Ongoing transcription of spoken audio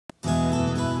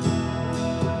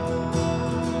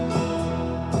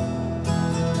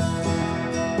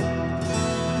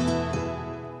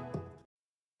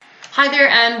Hi there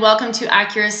and welcome to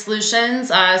Aqurus Solutions.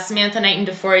 Samantha, Niton,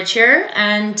 DeForge here,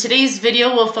 and today's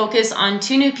video will focus on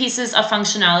two new pieces of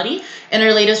functionality in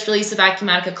our latest release of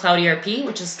Acumatica Cloud ERP,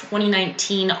 which is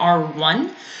 2019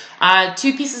 R1.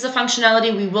 Two pieces of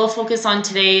functionality we will focus on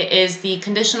today is the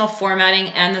conditional formatting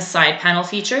and the side panel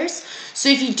features. So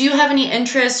if you do have any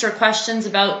interests or questions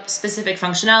about specific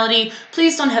functionality,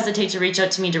 please don't hesitate to reach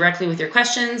out to me directly with your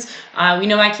questions. We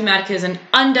know Acumatica is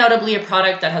undoubtedly a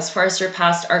product that has far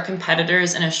surpassed our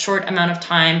competitors in a short amount of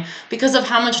time because of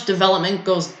how much development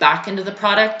goes back into the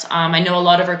product. I know a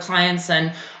lot of our clients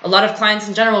and a lot of clients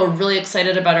in general are really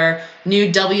excited about our new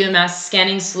WMS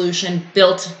scanning solution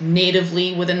built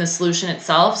natively within the solution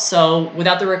itself. So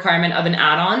without the requirement of an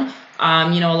add-on,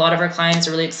 a lot of our clients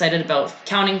are really excited about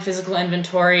counting physical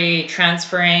inventory,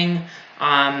 transferring,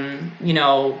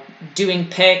 doing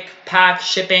pick, pack,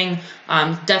 shipping.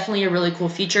 Definitely a really cool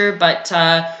feature, but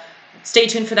stay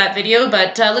tuned for that video.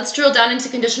 But let's drill down into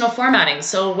conditional formatting.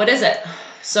 So what is it?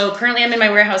 So currently I'm in my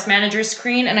warehouse manager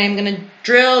screen and I'm going to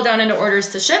drill down into orders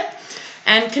to ship.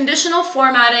 And conditional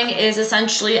formatting is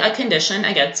essentially a condition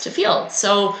against a field.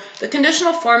 So the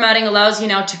conditional formatting allows you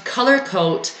now to color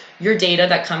code your data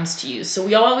that comes to you. So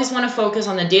we always want to focus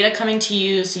on the data coming to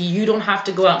you so you don't have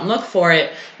to go out and look for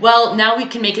it. Well, now we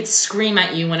can make it scream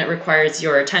at you when it requires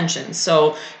your attention.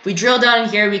 So if we drill down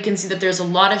here, we can see that there's a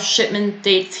lot of shipment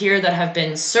dates here that have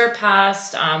been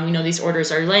surpassed. We know these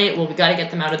orders are late. Well, we got to get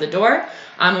them out of the door.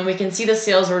 And we can see the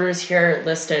sales orders here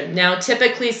listed. Now,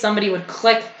 typically somebody would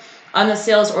click on the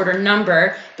sales order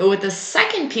number, but with the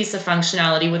second piece of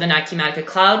functionality within Acumatica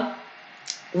Cloud,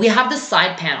 we have the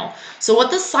side panel. So what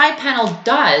the side panel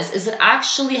does is it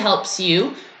actually helps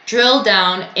you drill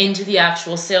down into the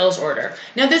actual sales order.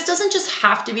 Now, this doesn't just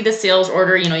have to be the sales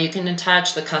order. You can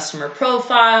attach the customer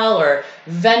profile or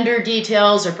vendor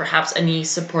details or perhaps any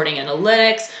supporting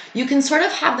analytics. You can sort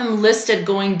of have them listed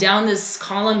going down this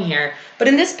column here. But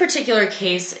in this particular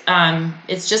case,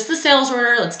 it's just the sales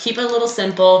order. Let's keep it a little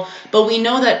simple. But we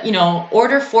know that,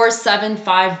 order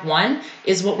 4751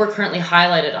 is what we're currently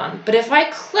highlighted on. But if I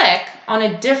click on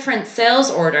a different sales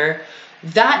order,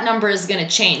 that number is going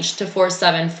to change to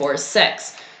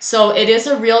 4746. So it is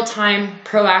a real-time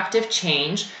proactive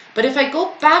change. But if I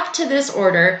go back to this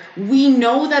order, we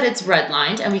know that it's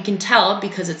redlined and we can tell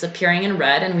because it's appearing in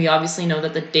red, and we obviously know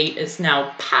that the date is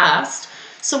now passed.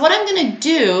 So what I'm going to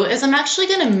do is I'm actually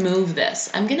going to move this.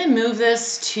 I'm going to move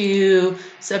this to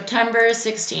September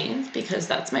 16th because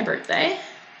that's my birthday.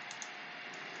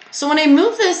 So when I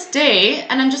move this date,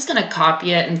 and I'm just going to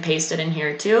copy it and paste it in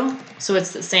here too, so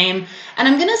it's the same, and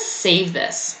I'm going to save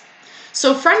this.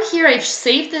 So from here, I've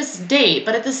saved this date,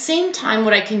 but at the same time,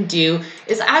 what I can do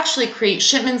is actually create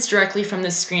shipments directly from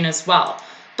this screen as well.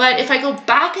 But if I go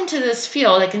back into this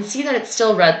field, I can see that it's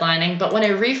still redlining, but when I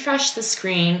refresh the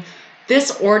screen,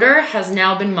 this order has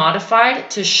now been modified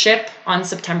to ship on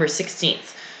September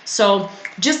 16th. So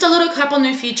just a little couple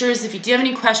new features. If you do have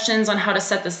any questions on how to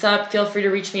set this up, feel free to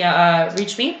reach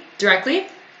me directly.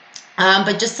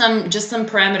 But just some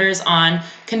parameters on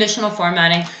conditional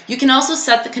formatting. You can also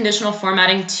set the conditional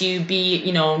formatting to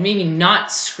be, maybe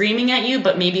not screaming at you,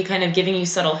 but maybe kind of giving you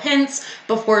subtle hints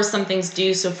before something's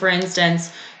due. So for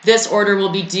instance, this order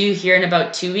will be due here in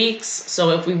about 2 weeks.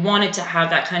 So if we wanted to have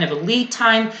that kind of a lead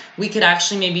time, we could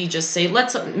actually maybe just say,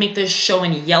 let's make this show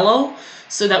in yellow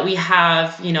so that we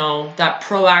have, that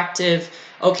proactive,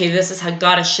 okay, this has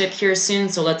got to ship here soon,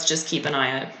 so let's just keep an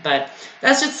eye on it. But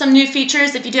that's just some new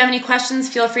features. If you do have any questions,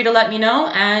 feel free to let me know,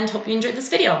 and hope you enjoyed this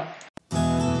video.